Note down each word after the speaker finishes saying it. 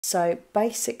So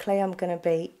basically I'm going to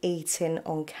be eating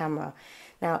on camera.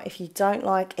 Now if you don't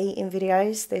like eating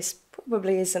videos, this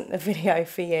probably isn't the video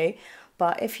for you,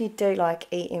 but if you do like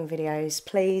eating videos,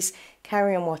 please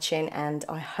carry on watching and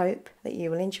I hope that you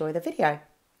will enjoy the video.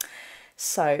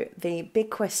 So the big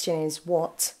question is,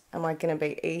 what am I going to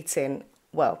be eating?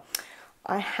 Well,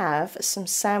 I have some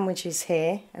sandwiches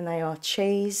here and they are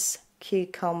cheese,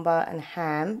 cucumber and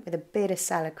ham with a bit of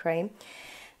salad cream.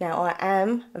 Now I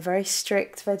am a very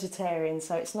strict vegetarian,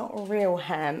 so it's not real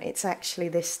ham, it's actually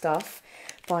this stuff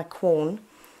by Quorn.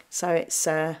 So it's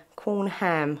Quorn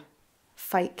ham,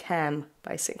 fake ham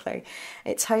basically.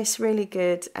 It tastes really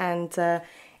good and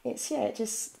it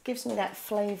just gives me that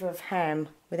flavour of ham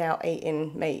without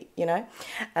eating meat, you know.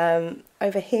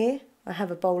 Over here I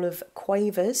have a bowl of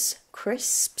Quavers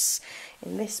crisps.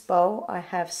 In this bowl I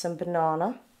have some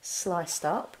banana sliced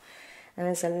up, and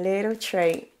as a little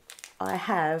treat I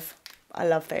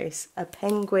love these, a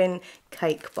penguin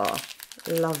cake bar.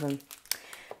 Love them.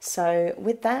 So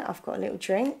with that I've got a little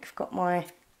drink. I've got my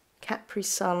Capri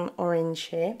Sun orange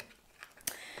here.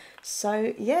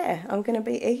 So yeah, I'm going to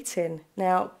be eating.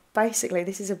 Now basically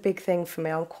this is a big thing for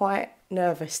me. I'm quite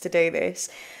nervous to do this.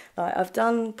 Like, I've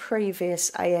done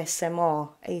previous ASMR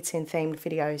eating themed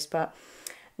videos, but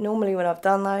normally when I've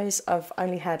done those, I've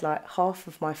only had like half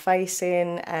of my face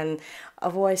in and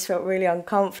I've always felt really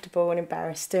uncomfortable and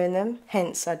embarrassed doing them.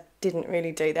 Hence, I didn't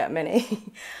really do that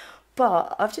many.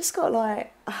 But I've just got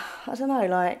like, I don't know,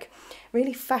 like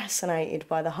really fascinated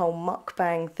by the whole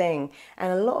mukbang thing.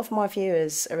 And a lot of my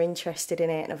viewers are interested in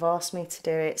it and have asked me to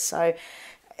do it. So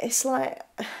it's like,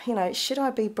 you know, should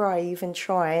I be brave and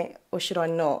try it or should I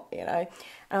not, you know?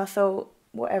 And I thought,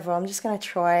 whatever, I'm just going to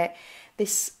try it.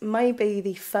 This may be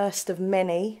the first of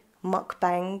many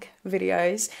mukbang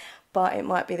videos, but it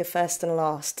might be the first and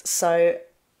last. So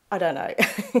I don't know.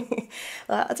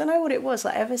 Like, I don't know what it was.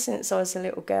 Like, ever since I was a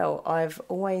little girl, I've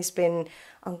always been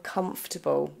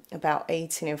uncomfortable about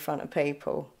eating in front of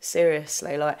people.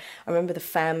 Seriously, like I remember the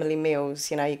family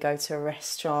meals. You know, you go to a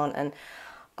restaurant and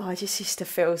I just used to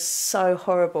feel so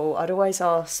horrible. I'd always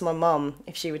ask my mum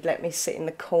if she would let me sit in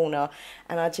the corner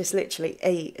and I'd just literally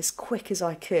eat as quick as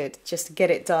I could just to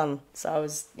get it done. So I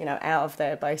was, you know, out of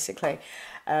there basically.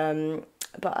 But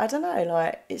I don't know,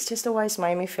 like it's just always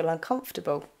made me feel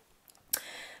uncomfortable.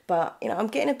 But, you know, I'm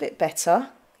getting a bit better.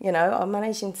 You know, I'm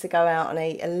managing to go out and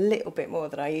eat a little bit more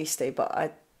than I used to. But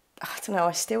I don't know,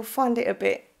 I still find it a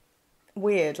bit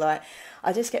weird. Like,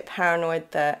 I just get paranoid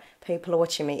that people are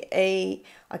watching me eat.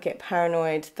 I get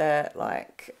paranoid that,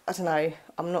 like, I don't know,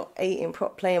 I'm not eating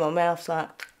properly, my mouth's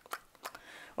like,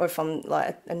 or if I'm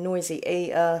like a noisy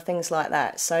eater, things like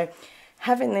that. So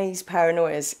having these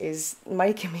paranoias is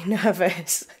making me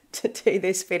nervous to do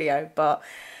this video. But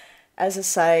as I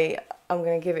say, I'm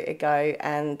going to give it a go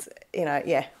and, you know,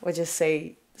 yeah, we'll just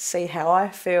see how I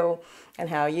feel and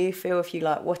how you feel if you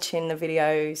like watching the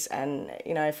videos and,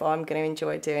 you know, if I'm going to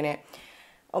enjoy doing it.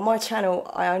 On my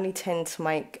channel, I only tend to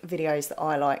make videos that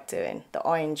I like doing, that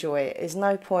I enjoy. There's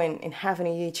no point in having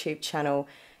a YouTube channel,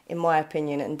 in my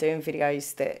opinion, and doing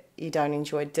videos that you don't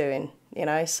enjoy doing, you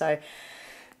know. So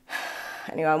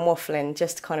anyway, I'm waffling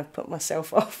just to kind of put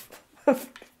myself off of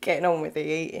getting on with the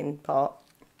eating part.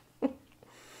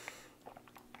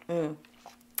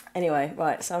 Anyway,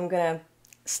 right, so I'm going to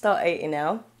start eating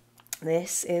now.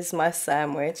 This is my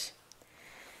sandwich.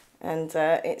 And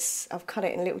I've cut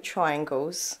it in little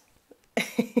triangles.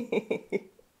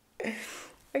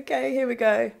 Okay, here we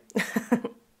go.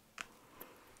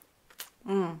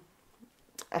 I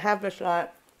have this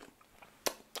like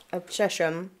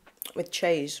obsession with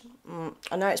cheese.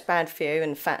 I know it's bad for you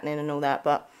and fattening and all that,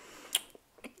 but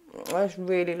I just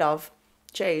really love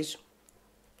cheese.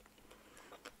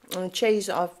 And the cheese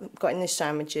that I've got in this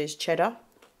sandwich is cheddar.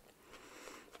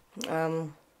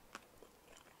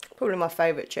 Probably my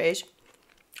favourite cheese.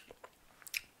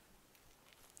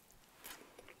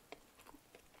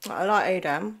 I like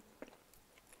Edam.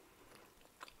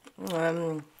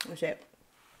 What's it?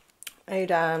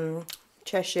 Edam,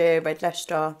 Cheshire, Red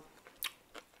Leicester.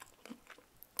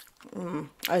 I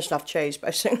just love cheese,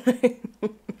 basically.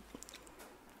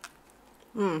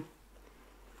 The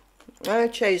only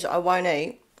cheese that I won't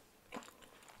eat,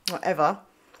 whatever,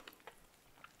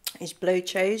 is blue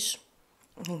cheese.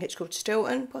 I think it's called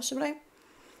Stilton, possibly.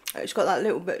 It's got that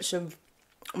little bits of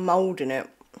mould in it.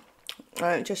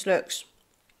 And it just looks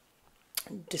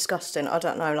disgusting. I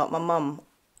don't know, like my mum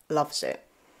loves it.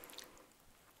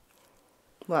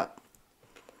 But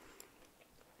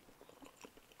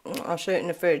I'll show it in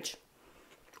the fridge.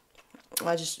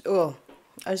 I just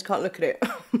can't look at it.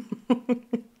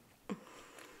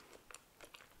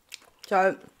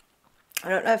 So I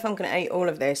don't know if I'm going to eat all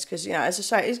of this because, you know, as I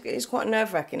say, it's quite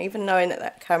nerve-wracking. Even knowing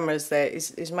that camera's there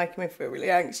is making me feel really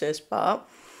anxious. But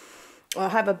I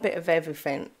have a bit of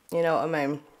everything, you know what I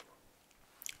mean?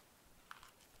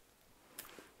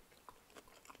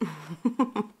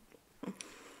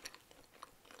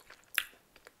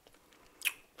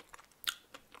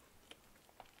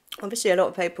 Obviously, a lot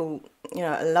of people, you know,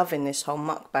 are loving this whole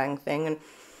mukbang thing. And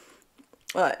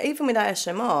even with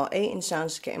ASMR, eating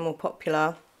sounds are getting more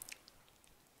popular.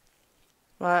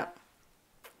 Right.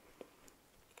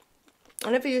 I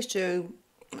never used to,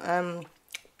 you know,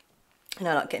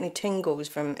 like get any tingles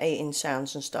from eating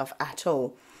sounds and stuff at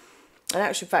all. In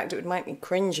actual fact, it would make me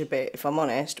cringe a bit, if I'm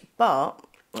honest. But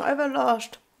over the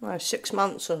last 6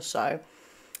 months or so,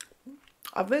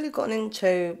 I've really gotten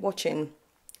into watching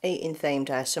eating themed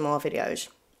ASMR videos.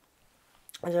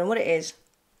 I don't know what it is,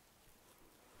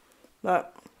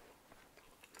 but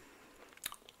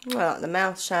well, like the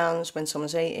mouth sounds when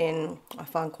someone's eating, I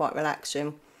find quite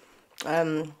relaxing.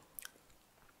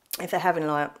 If they're having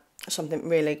like something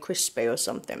really crispy or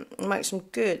something, it makes some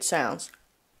good sounds.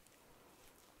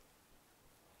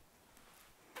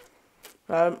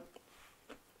 Well,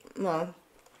 you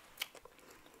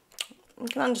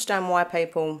can understand why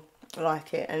people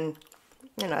like it, and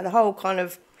you know, the whole kind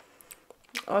of,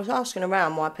 I was asking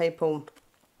around why people,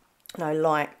 you know,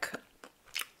 like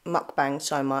mukbang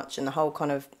so much, and the whole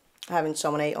kind of having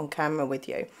someone eat on camera with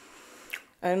you.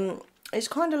 It's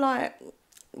kind of like,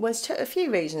 well, it's a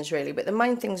few reasons really, but the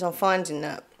main things I'm finding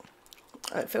that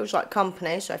it feels like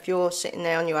company. So if you're sitting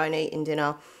there on your own eating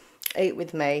dinner, eat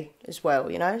with me as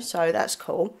well, you know, so that's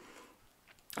cool.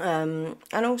 And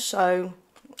also,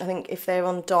 I think if they're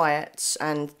on diets,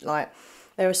 and like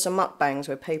there are some mukbangs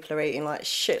where people are eating like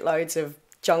shitloads of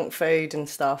junk food and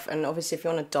stuff, and obviously if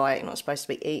you're on a diet, you're not supposed to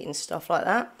be eating stuff like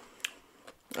that.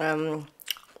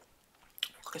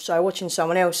 So watching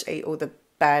someone else eat all the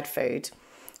bad food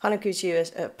kind of gives you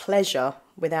a pleasure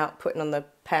without putting on the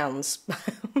pounds.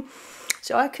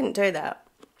 So I couldn't do that.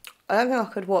 I don't think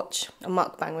I could watch a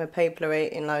mukbang where people are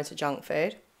eating loads of junk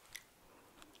food.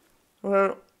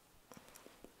 Well,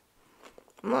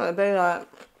 it might be like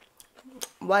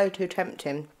way too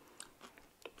tempting.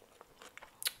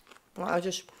 Like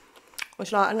it's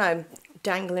like, I don't know,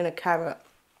 dangling a carrot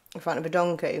in front of a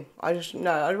donkey.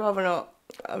 No, I'd rather not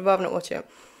watch it.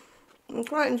 I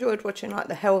quite enjoyed watching like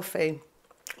the healthy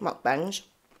mukbangs,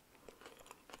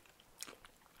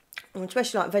 and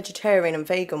especially like vegetarian and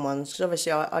vegan ones, because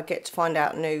obviously I get to find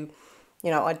out new,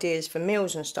 you know, ideas for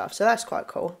meals and stuff, so that's quite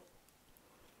cool.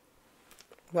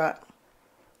 But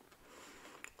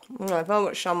you know, if I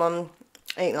watch someone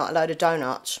eating like a load of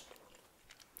donuts,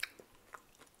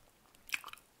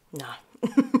 no.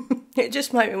 It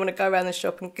just made me want to go around the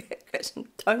shop and get some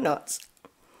donuts.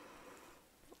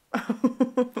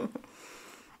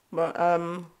 But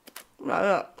no,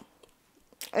 look,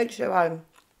 each their own.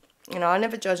 You know, I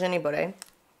never judge anybody.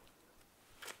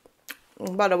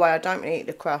 And by the way, I don't eat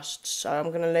the crusts, so I'm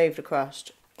going to leave the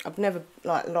crust. I've never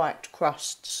liked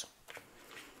crusts.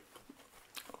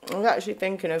 I was actually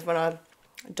thinking of, when I've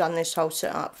done this whole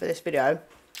setup for this video,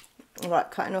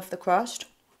 like cutting off the crust.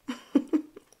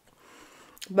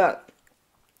 But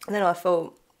then I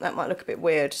thought that might look a bit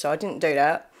weird, so I didn't do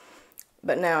that.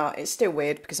 But now it's still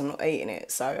weird because I'm not eating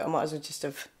it, so I might as well just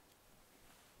have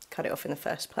cut it off in the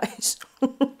first place.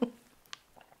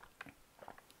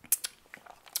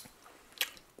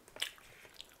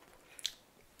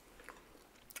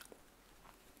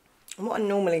 And what I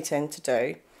normally tend to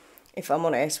do, if I'm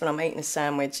honest, when I'm eating a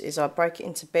sandwich, is I break it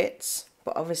into bits.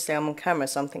 But obviously I'm on camera,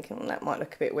 so I'm thinking, well, that might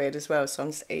look a bit weird as well, so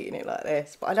I'm just eating it like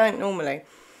this. But I don't normally.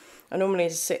 I normally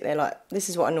just sit there like, this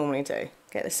is what I normally do.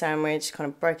 Get the sandwich, kind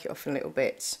of break it off in little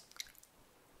bits.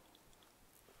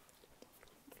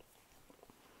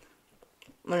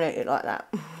 And eat it like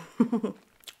that.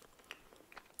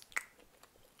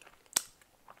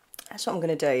 That's what I'm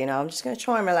going to do, you know. I'm just going to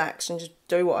try and relax and just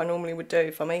do what I normally would do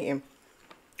if I'm eating.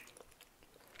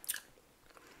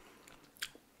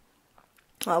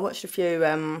 I watched a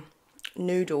few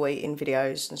noodle eating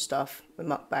videos and stuff with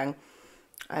mukbang,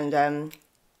 and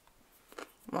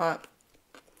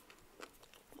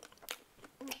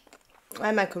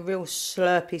they make a real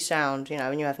slurpy sound, you know,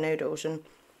 when you have noodles. And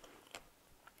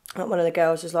one of the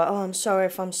girls was like, oh, I'm sorry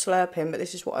if I'm slurping, but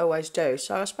this is what I always do.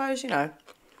 So I suppose, you know,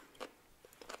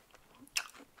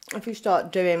 if you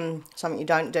start doing something you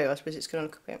don't do, I suppose it's going to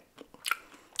look a bit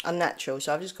unnatural.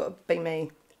 So I've just got to be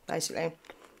me, basically.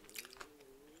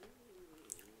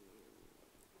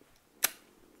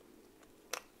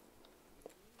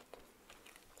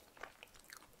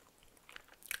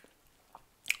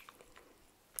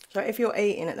 So if you're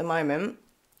eating at the moment,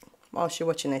 whilst you're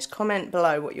watching this. Comment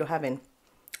below what you're having.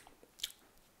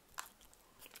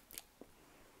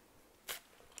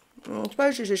 I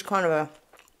suppose this is kind of a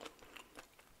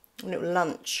little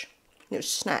lunch, little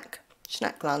snack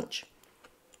lunch.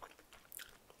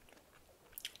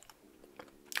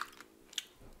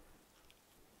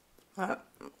 I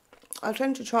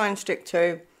tend to try and stick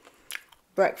to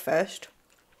breakfast.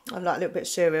 I like a little bit of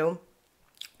cereal,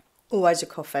 always a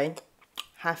coffee,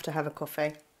 have to have a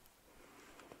coffee.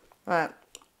 Right.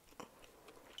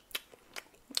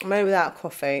 Maybe without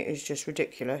coffee is just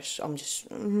ridiculous. I'm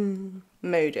just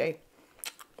moody,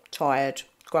 tired,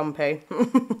 grumpy.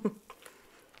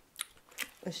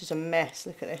 This is a mess,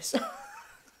 look at this.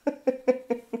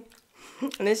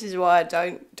 And this is why I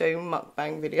don't do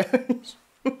mukbang videos.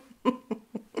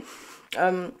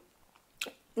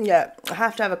 Yeah, I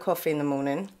have to have a coffee in the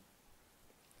morning.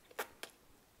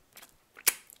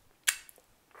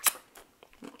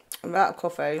 Without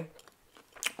coffee,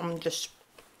 I'm just...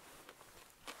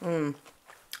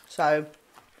 So,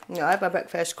 you know, I have my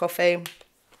breakfast, coffee,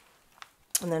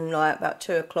 and then like about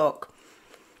 2 o'clock,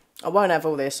 I won't have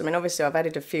all this. I mean, obviously I've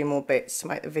added a few more bits to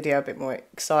make the video a bit more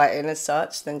exciting as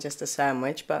such than just a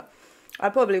sandwich, but I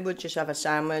probably would just have a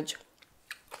sandwich,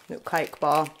 little cake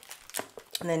bar,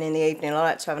 and then in the evening I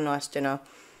like to have a nice dinner.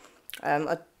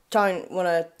 I don't want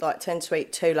to like tend to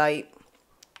eat too late,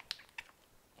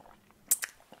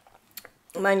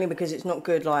 mainly because it's not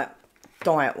good like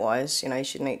diet wise, you know, you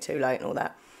shouldn't eat too late and all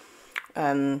that,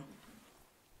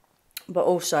 but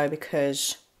also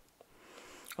because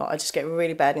I just get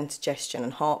really bad indigestion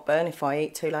and heartburn if I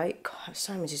eat too late. God,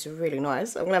 sandwiches are really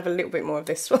nice. I'm gonna have a little bit more of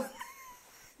this one.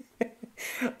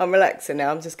 I'm relaxing now,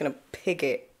 I'm just gonna pig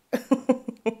it.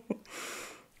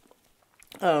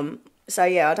 So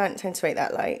yeah, I don't tend to eat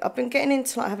that late. I've been getting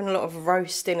into like having a lot of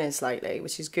roast dinners lately,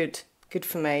 which is good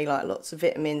for me, like lots of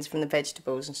vitamins from the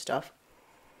vegetables and stuff.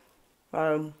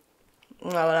 I'll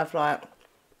have like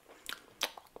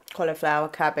cauliflower,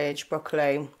 cabbage,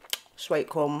 broccoli, sweet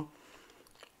corn,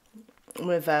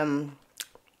 with like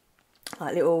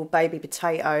little baby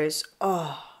potatoes.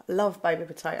 Oh, I love baby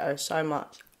potatoes so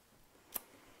much.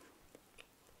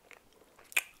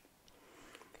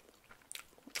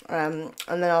 And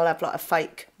then I'll have like a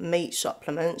fake meat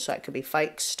supplement, so it could be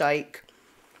fake steak,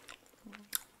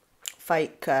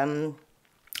 fake,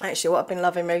 actually what I've been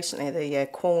loving recently, the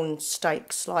corn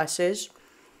steak slices.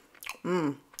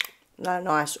 They're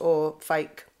nice, or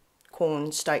fake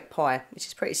corn steak pie, which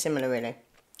is pretty similar really.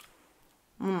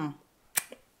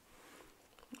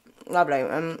 Lovely.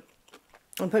 And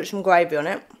put some gravy on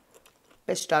it,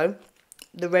 pesto,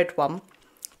 the red one.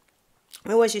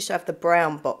 We always used to have the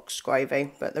brown box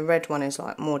gravy, but the red one is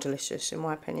like more delicious in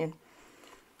my opinion.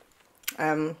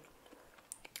 So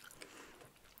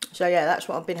yeah, that's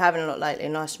what I've been having a lot lately, a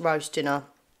nice roast dinner.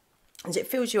 As it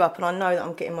fills you up, and I know that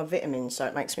I'm getting my vitamins, so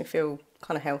it makes me feel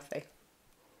kind of healthy.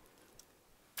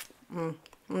 And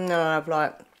then I have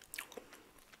like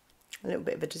a little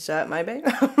bit of a dessert maybe.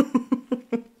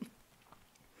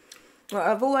 Like,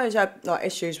 I've always had like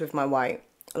issues with my weight.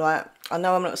 Like, I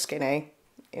know I'm not skinny.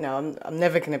 You know, I'm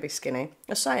never going to be skinny.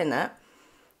 I'm saying that.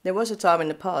 There was a time in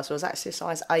the past I was actually a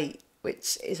size 8,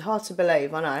 which is hard to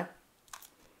believe, I know.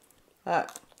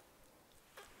 But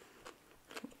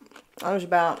I was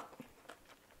about,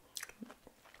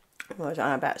 what was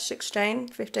I, about 16,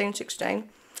 15, 16.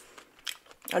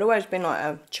 I'd always been like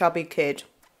a chubby kid,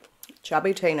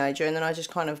 chubby teenager, and then I just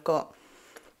kind of got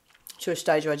to a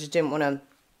stage where I just didn't want to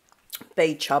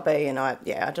be chubby, and I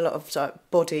had a lot of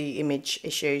like, body image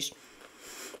issues.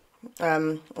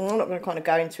 I'm not going to kind of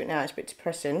go into it now, it's a bit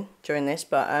depressing during this,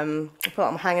 but I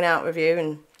thought I'm hanging out with you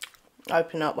and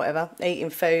opening up, whatever,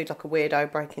 eating food like a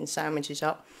weirdo, breaking sandwiches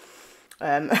up.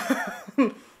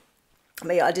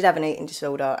 But yeah, I did have an eating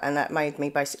disorder, and that made me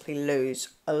basically lose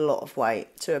a lot of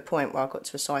weight to a point where I got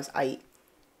to a size 8,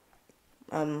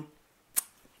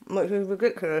 which is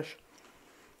ridiculous.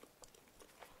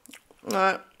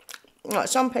 Like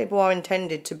some people are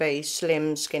intended to be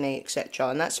slim, skinny, etc.,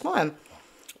 and that's fine.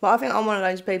 But I think I'm one of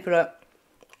those people that,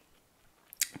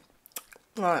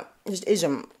 like, just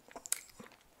isn't.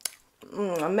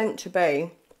 I'm meant to be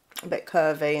a bit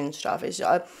curvy and stuff. It's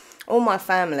all my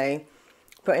family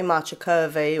pretty much are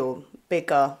curvy or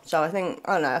bigger. So I think,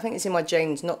 I don't know, I think it's in my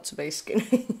genes not to be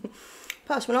skinny.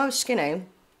 Plus, when I was skinny,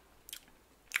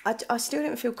 I still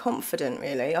didn't feel confident,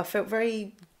 really. I felt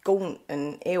very gaunt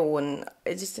and ill, and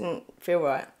it just didn't feel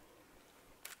right.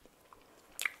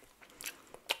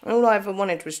 All I ever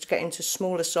wanted was to get into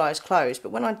smaller size clothes,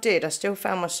 but when I did, I still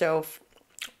found myself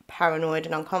paranoid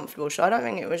and uncomfortable, so I don't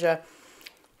think it was a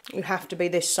you have to be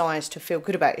this size to feel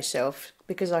good about yourself,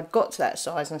 because I got to that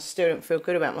size and I still don't feel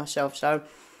good about myself. So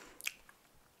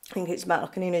I think it's about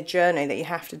like an inner journey that you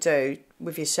have to do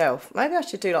with yourself. Maybe I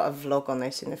should do like a vlog on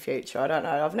this in the future. I don't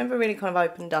know. I've never really kind of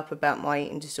opened up about my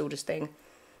eating disorders thing.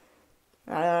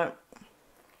 A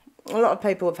lot of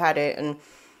people have had it, and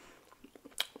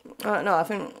I don't know. I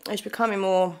think it's becoming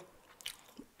more,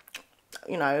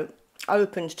 you know,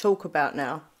 open to talk about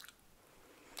now.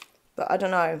 But I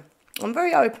don't know. I'm a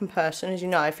very open person, as you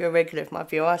know. If you're a regular of my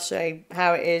view, I say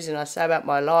how it is, and I say about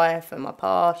my life and my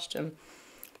past and,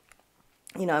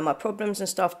 you know, my problems and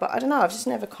stuff. But I don't know, I've just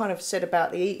never kind of said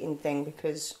about the eating thing,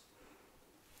 because,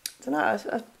 I don't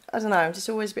know, I don't know, I'm just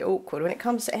always a bit awkward. When it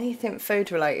comes to anything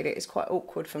food related, it is quite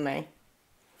awkward for me.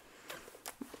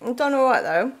 I've done alright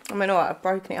though. I mean, alright, I've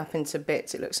broken it up into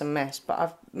bits, it looks a mess, but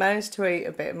I've managed to eat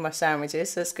a bit of my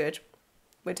sandwiches, so that's good.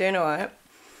 We're doing alright.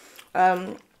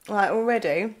 Like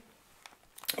already,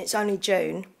 it's only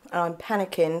June, and I'm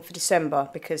panicking for December,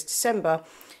 because December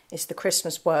is the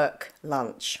Christmas work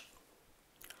lunch.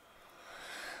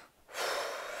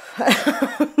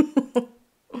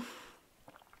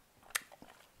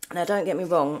 Now, don't get me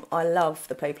wrong, I love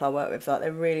the people I work with, like,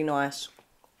 they're really nice.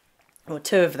 Well,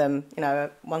 two of them, you know,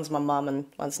 one's my mum and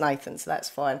one's Nathan, so that's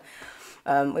fine.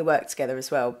 We work together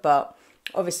as well, but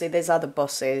obviously there's other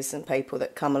bosses and people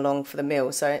that come along for the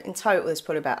meal, so in total there's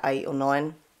probably about 8 or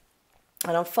 9.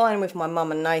 And I'm fine with my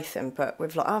mum and Nathan, but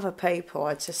with like other people,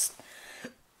 I just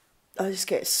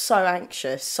get so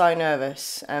anxious, so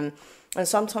nervous. And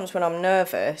sometimes when I'm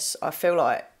nervous, I feel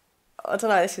like, I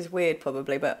don't know, this is weird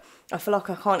probably, but I feel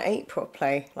like I can't eat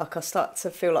properly. Like I start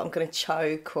to feel like I'm going to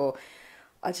choke, or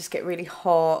I just get really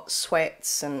hot,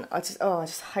 sweats, and I just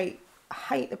hate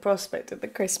the prospect of the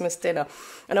Christmas dinner.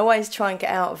 And I always try and get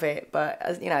out of it,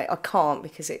 but, you know, I can't,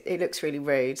 because it looks really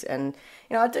rude. And,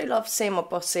 you know, I do love seeing my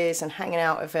bosses and hanging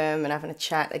out with them and having a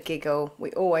chat, a giggle.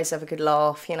 We always have a good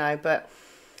laugh, you know, but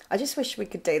I just wish we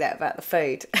could do that about the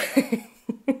food.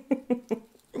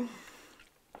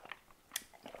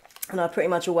 And I pretty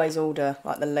much always order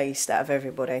like the least out of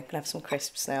everybody. Can have some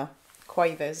crisps now.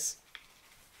 Quavers.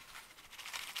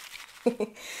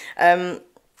 I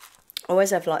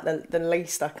always have like the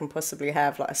least I can possibly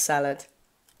have, like a salad.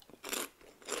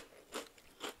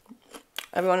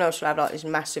 Everyone else will have like these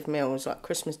massive meals, like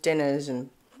Christmas dinners and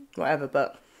whatever,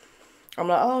 but I'm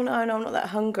like, oh no, I'm not that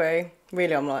hungry.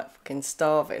 Really, I'm like fucking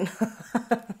starving.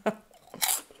 But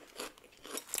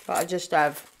I just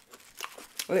have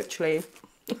literally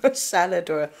a salad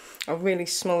or a really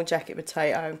small jacket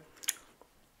potato.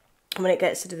 And when it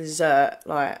gets to the dessert,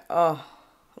 like, oh,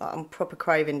 like I'm proper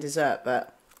craving dessert,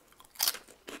 but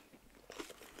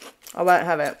I won't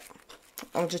have it.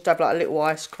 I'll just have like a little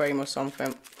ice cream or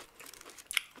something.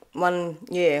 One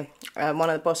year, one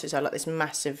of the bosses had like this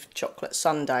massive chocolate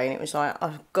sundae, and it was like,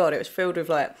 oh god, it was filled with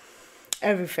like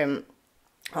everything.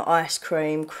 Like ice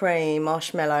cream, cream,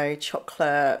 marshmallow,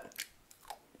 chocolate.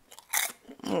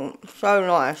 So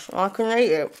nice. I couldn't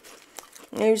eat it.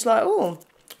 And he was like, oh,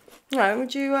 you know,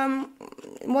 would you,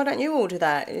 why don't you order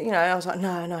that? You know, I was like,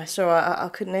 no, it's alright, I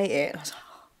couldn't eat it. And I was like,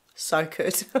 oh, so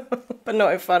good. But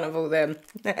not in front of all them.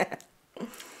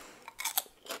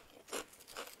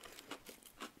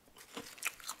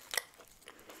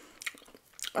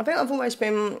 I think I've always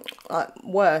been like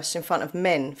worse in front of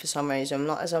men for some reason.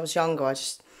 Like as I was younger, I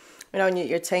just, you know, when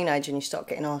you're a teenager and you start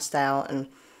getting asked out, and,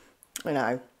 you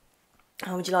know,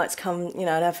 oh, would you like to come, you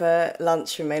know, and have a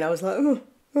lunch with me? And I was like,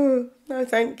 oh, no,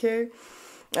 thank you.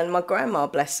 And my grandma,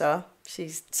 bless her,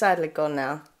 she's sadly gone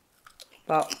now,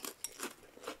 but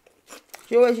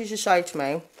she always used to say to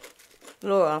me,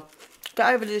 Laura,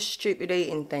 get over this stupid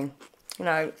eating thing. You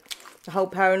know, the whole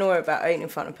paranoia about eating in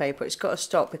front of people, it's got to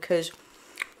stop, because,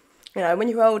 you know, when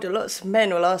you're older, lots of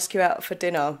men will ask you out for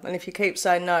dinner, and if you keep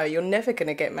saying no, you're never going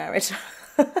to get married.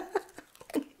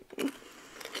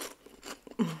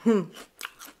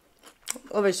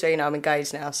 Obviously, you know, I'm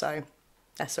engaged now, so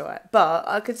that's alright. But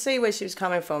I could see where she was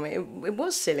coming from. It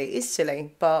was silly, it is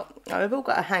silly, but, you know, we've all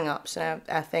got our hang-ups and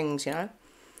our things, you know.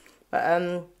 But, I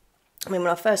mean, when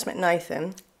I first met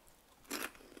Nathan,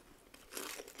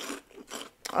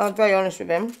 I was very honest with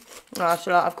him. I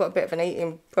said, like, I've got a bit of an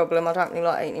eating problem. I don't really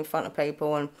like eating in front of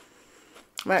people, and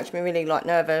it makes me really, like,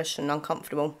 nervous and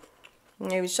uncomfortable.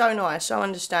 And he was so nice, so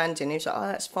understanding. He was like, oh,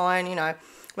 that's fine, you know.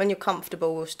 When you're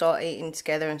comfortable, we'll start eating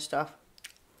together and stuff.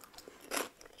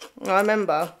 And I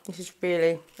remember, this is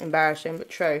really embarrassing, but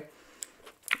true.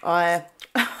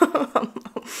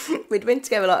 We'd been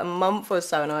together like a month or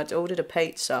so, and I'd ordered a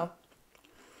pizza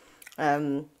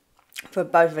for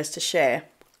both of us to share.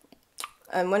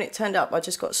 And when it turned up, I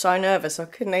just got so nervous I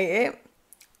couldn't eat it.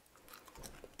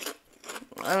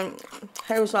 And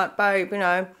he was like, babe, you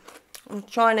know,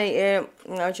 try and eat it,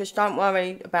 you know, just don't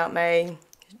worry about me,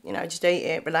 you know, just eat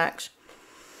it, relax.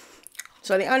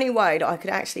 So the only way that I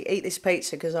could actually eat this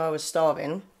pizza, because I was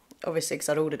starving, obviously because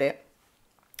I'd ordered it,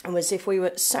 was if we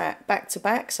were sat back to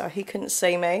back, so he couldn't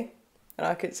see me and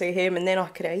I couldn't see him, and then I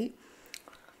could eat.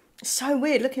 It's so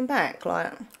weird looking back,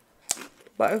 like,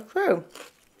 but it's true.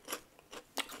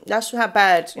 That's how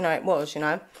bad, you know, it was, you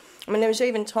know. I mean, there was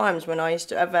even times when I used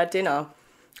to have our dinner,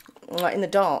 like, in the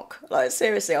dark. Like,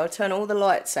 seriously, I would turn all the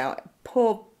lights out.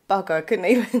 Poor bugger couldn't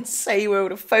even see where all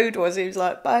the food was. He was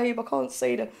like, babe, I can't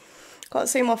see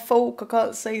my fork, I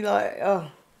can't see, like,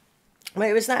 oh. I mean,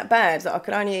 it was that bad that I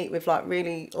could only eat with, like,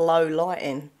 really low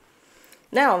lighting.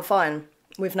 Now I'm fine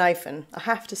with Nathan. I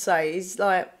have to say, he's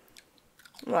like,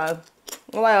 well,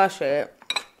 the way I see it,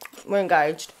 we're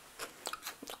engaged.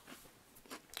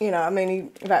 You know, I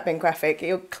mean, without being graphic,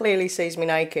 he clearly sees me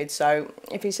naked, so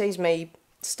if he sees me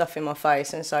stuffing my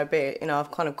face, and so be it, you know,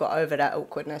 I've kind of got over that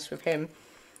awkwardness with him.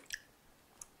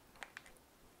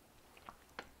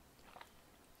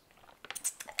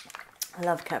 I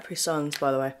love Capri Suns,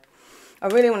 by the way. I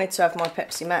really wanted to have my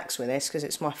Pepsi Max with this because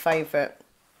it's my favourite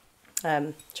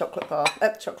chocolate bar.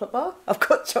 Chocolate bar? I've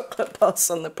got chocolate bars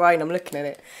on the brain, I'm looking at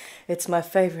it. It's my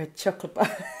favourite chocolate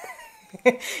bar.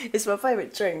 It's my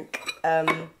favourite drink.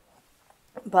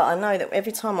 But I know that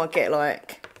every time I get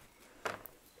like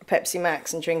Pepsi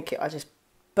Max and drink it, I just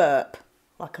burp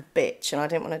like a bitch, and I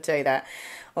didn't want to do that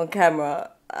on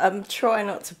camera. I'm trying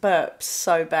not to burp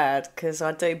so bad because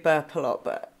I do burp a lot,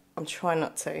 but I'm trying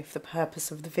not to for the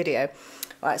purpose of the video.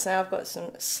 Right, so now I've got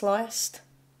some sliced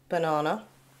banana.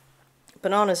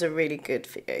 Bananas are really good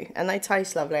for you, and they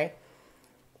taste lovely.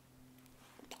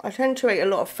 I tend to eat a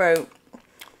lot of fruit,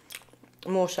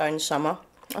 more so in summer.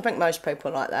 I think most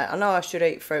people are like that. I know I should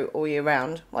eat fruit all year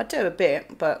round. I do a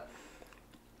bit, but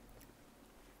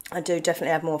I do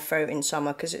definitely have more fruit in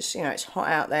summer because it's, you know, it's hot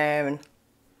out there, and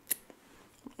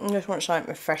I just want something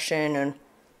refreshing. And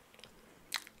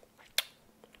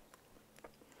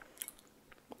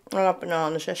I love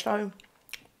bananas. They're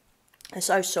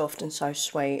so soft and so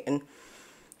sweet, and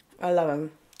I love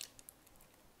them.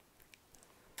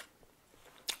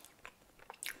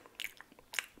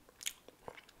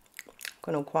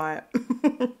 Gone all quiet.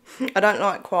 I don't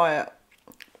like quiet.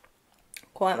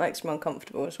 Quiet makes me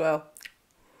uncomfortable as well.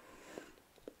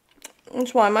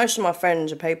 That's why most of my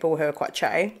friends are people who are quite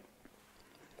chatty.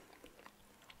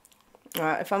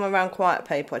 Right, if I'm around quiet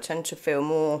people, I tend to feel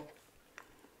more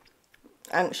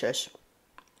anxious.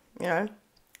 You know?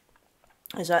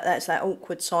 It's like that's that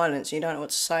awkward silence. You don't know what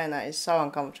to say, and that is so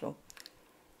uncomfortable.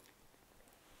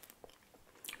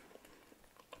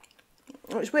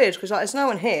 It's weird because like, there's no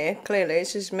one here, clearly,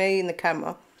 it's just me and the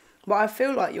camera, but I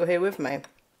feel like you're here with me.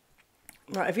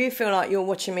 Right, if you feel like you're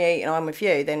watching me eat and I'm with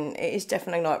you, then it is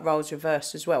definitely like roles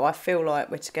reversed as well. I feel like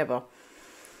we're together.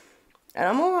 And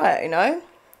I'm alright, you know,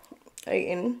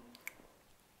 eating.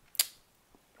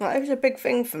 Like, it was a big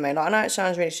thing for me. Like, I know it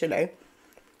sounds really silly,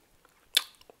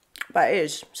 but it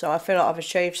is. So I feel like I've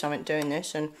achieved something doing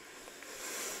this, and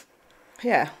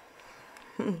yeah.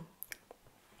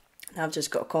 Now I've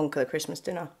just got to conquer the Christmas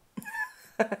dinner.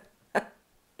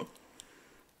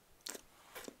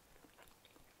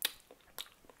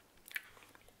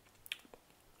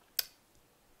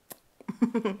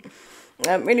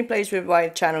 I'm really pleased with the way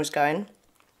the channel's going.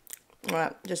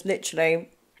 Right, just literally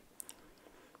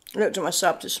looked at my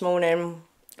subs this morning.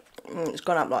 It's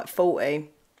gone up like 40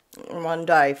 in one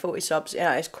day. 40 subs,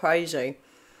 yeah, it's crazy.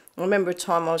 I remember a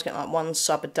time I was getting like 1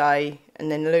 sub a day and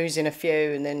then losing a few,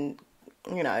 and then,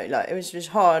 you know, like it was just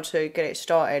hard to get it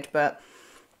started, but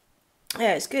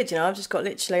yeah, it's good, you know. I've just got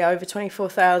literally over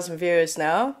 24,000 viewers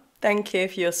now. Thank you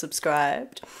if you're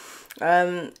subscribed.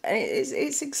 And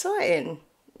it's exciting,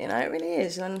 you know, it really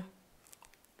is. And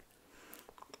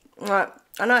right,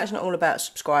 I know it's not all about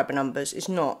subscriber numbers. It's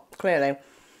not, clearly.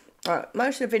 Right,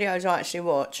 most of the videos I actually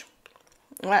watch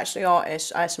are actually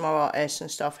artists, ASMR artists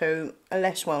and stuff who are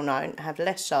less well known, have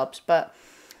less subs, but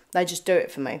they just do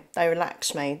it for me. They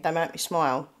relax me. They make me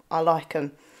smile. I like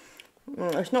them.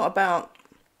 It's not about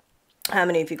how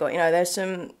many have you got. You know, there's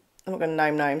some, I'm not going to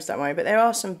name names, don't worry, but there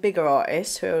are some bigger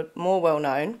artists who are more well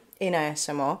known in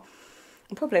ASMR,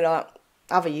 and probably like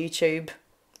other YouTube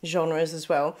genres as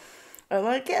well. And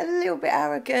I get a little bit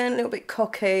arrogant, a little bit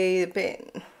cocky, a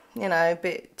bit, you know, a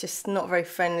bit just not very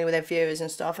friendly with their viewers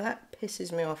and stuff, and that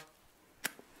pisses me off.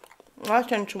 I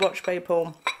tend to watch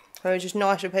people who are just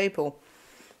nicer people.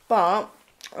 But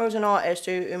as an artist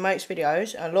who makes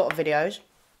videos, a lot of videos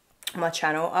on my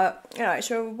channel, you know,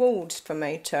 it's a reward for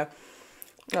me to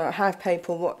have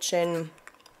people watching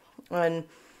and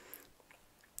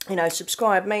you know,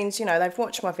 subscribe means, you know, they've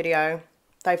watched my video,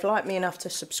 they've liked me enough to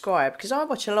subscribe, because I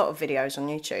watch a lot of videos on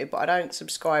YouTube, but I don't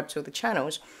subscribe to all the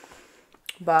channels.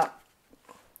 But,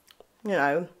 you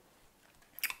know,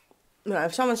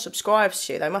 if someone subscribes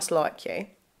to you, they must like you,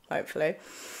 hopefully.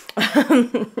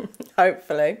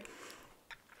 Hopefully.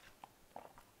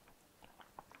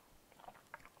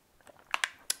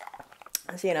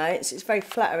 So, you know, it's very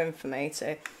flattering for me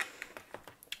to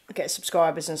get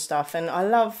subscribers and stuff. And I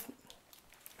love...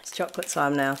 It's chocolate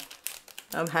time now.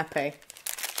 I'm happy.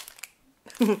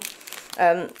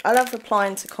 I love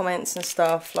replying to comments and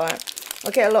stuff. Like, I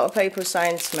get a lot of people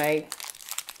saying to me,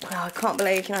 oh, I can't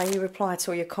believe, you know, you reply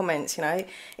to all your comments, you know.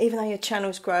 Even though your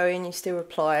channel's growing, you still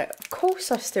reply. Of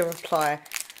course I still reply.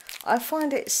 I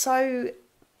find it so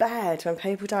bad when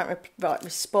people don't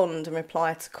respond and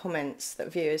reply to comments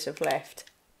that viewers have left.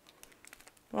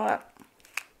 Right.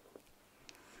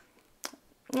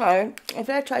 You know, if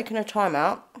they're taking a time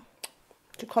out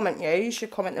to comment you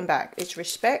should comment them back. It's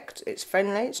respect, it's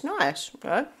friendly, it's nice, you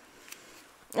know.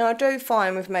 And I do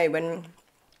find with me when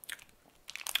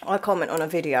I comment on a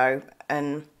video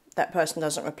and that person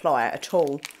doesn't reply at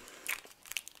all.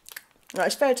 Like,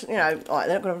 it's fair to, you know, like,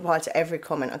 they're not going to reply to every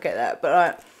comment, I get that, but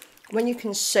like, when you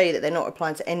can see that they're not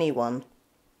replying to anyone,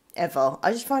 ever,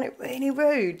 I just find it really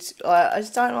rude. Like, I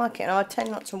just don't like it, and I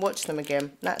tend not to watch them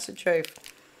again. That's the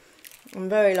truth. I'm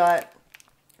very, like,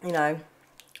 you know,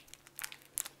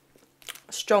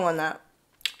 strong on that.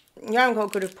 You haven't got a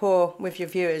good rapport with your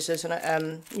viewers as an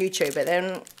YouTuber,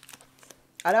 then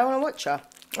I don't want to watch her.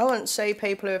 I want to see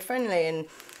people who are friendly and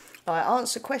like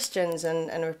answer questions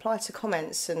and reply to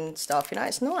comments and stuff. You know,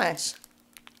 it's nice.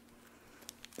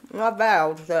 And I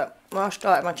vowed that when I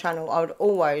started my channel, I would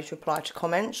always reply to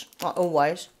comments, like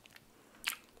always.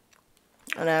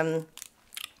 And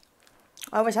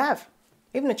I always have,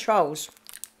 even the trolls.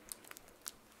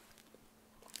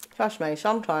 Trust me,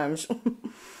 sometimes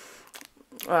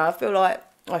I feel like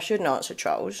I shouldn't answer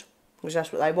trolls because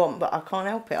that's what they want, but I can't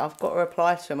help it. I've got to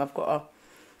reply to them. I've got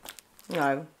to, you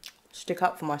know, stick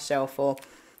up for myself or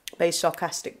be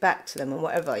sarcastic back to them or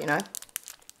whatever, you know.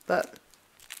 But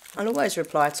I'll always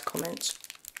reply to comments.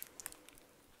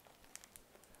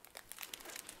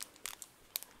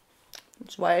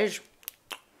 That's the way it is.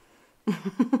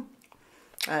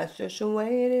 That's just the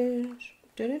way it is.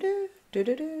 Do-do-do,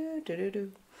 do-do-do,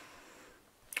 do-do-do.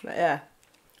 But yeah.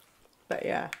 But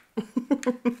yeah.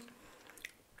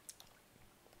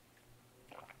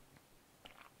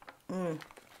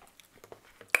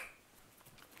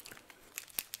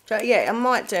 So yeah, I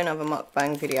might do another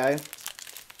mukbang video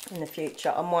in the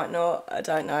future. I might not, I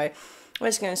don't know. I'm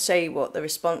just going to see what the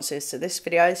response is to this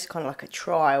video. It's kind of like a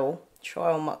trial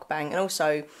mukbang. And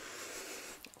also,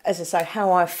 as I say,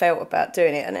 how I felt about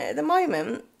doing it. And at the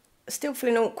moment, still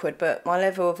feeling awkward, but my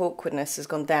level of awkwardness has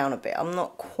gone down a bit. I'm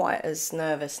not quite as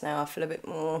nervous now. I feel a bit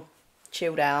more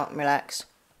chilled out and relaxed.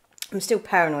 I'm still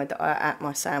paranoid that I ate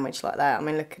my sandwich like that. I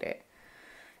mean, look at it.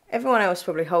 Everyone else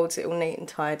probably holds it all neat and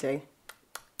tidy,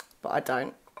 but I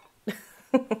don't.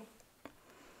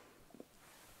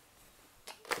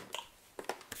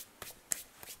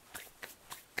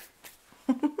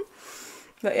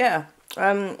 But yeah,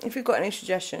 if you've got any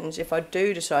suggestions, if I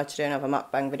do decide to do another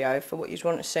mukbang video for what you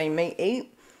want to see me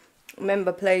eat,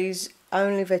 remember please,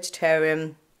 only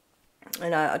vegetarian.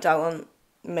 You know, I don't want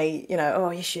meat, you know,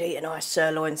 oh you should eat a nice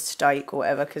sirloin steak or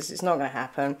whatever, because it's not going to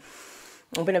happen.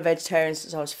 I've been a vegetarian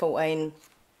since I was 14,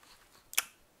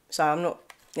 so I'm not,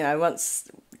 you know, once,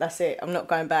 that's it, I'm not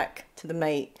going back to the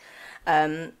meat.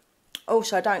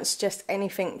 Also, I don't suggest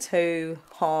anything too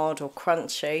hard or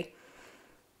crunchy.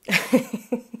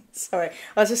 Sorry,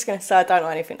 I was just going to say I don't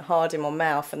like anything hard in my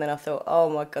mouth, and then I thought, oh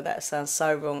my god, that sounds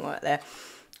so wrong right there.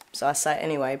 So I say it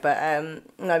anyway, but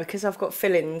no, because I've got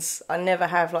fillings, I never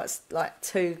have like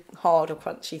too hard or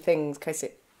crunchy things in case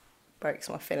it breaks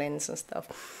my fillings and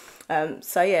stuff.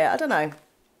 So yeah, I don't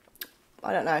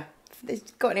know. If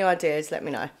you've got any ideas, let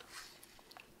me know.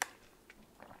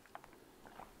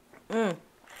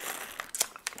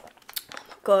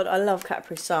 God, I love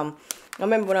Capri Sun. I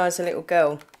remember when I was a little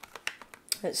girl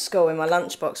at school, in my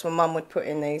lunchbox, my mum would put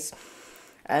in these,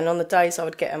 and on the days I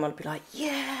would get them, I'd be like,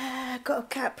 yeah, got a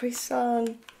Capri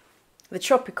Sun. The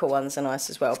tropical ones are nice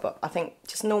as well, but I think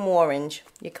just normal orange,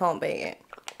 you can't beat it.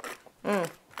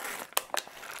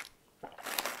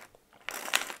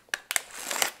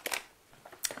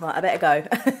 Right, I better go.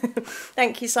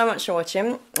 Thank you so much for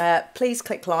watching. Please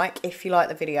click like if you like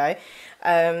the video.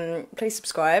 Please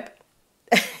subscribe.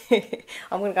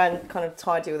 I'm going to go and kind of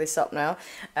tidy all this up now.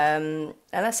 And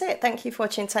that's it. Thank you for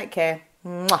watching. Take care.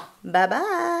 Mwah.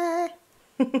 Bye-bye.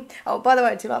 Oh, by the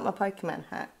way, do you like my Pokemon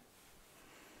hat?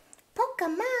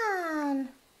 Pokemon!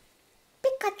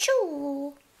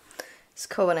 Pikachu! It's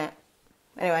cool, isn't it?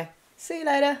 Anyway, see you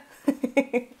later.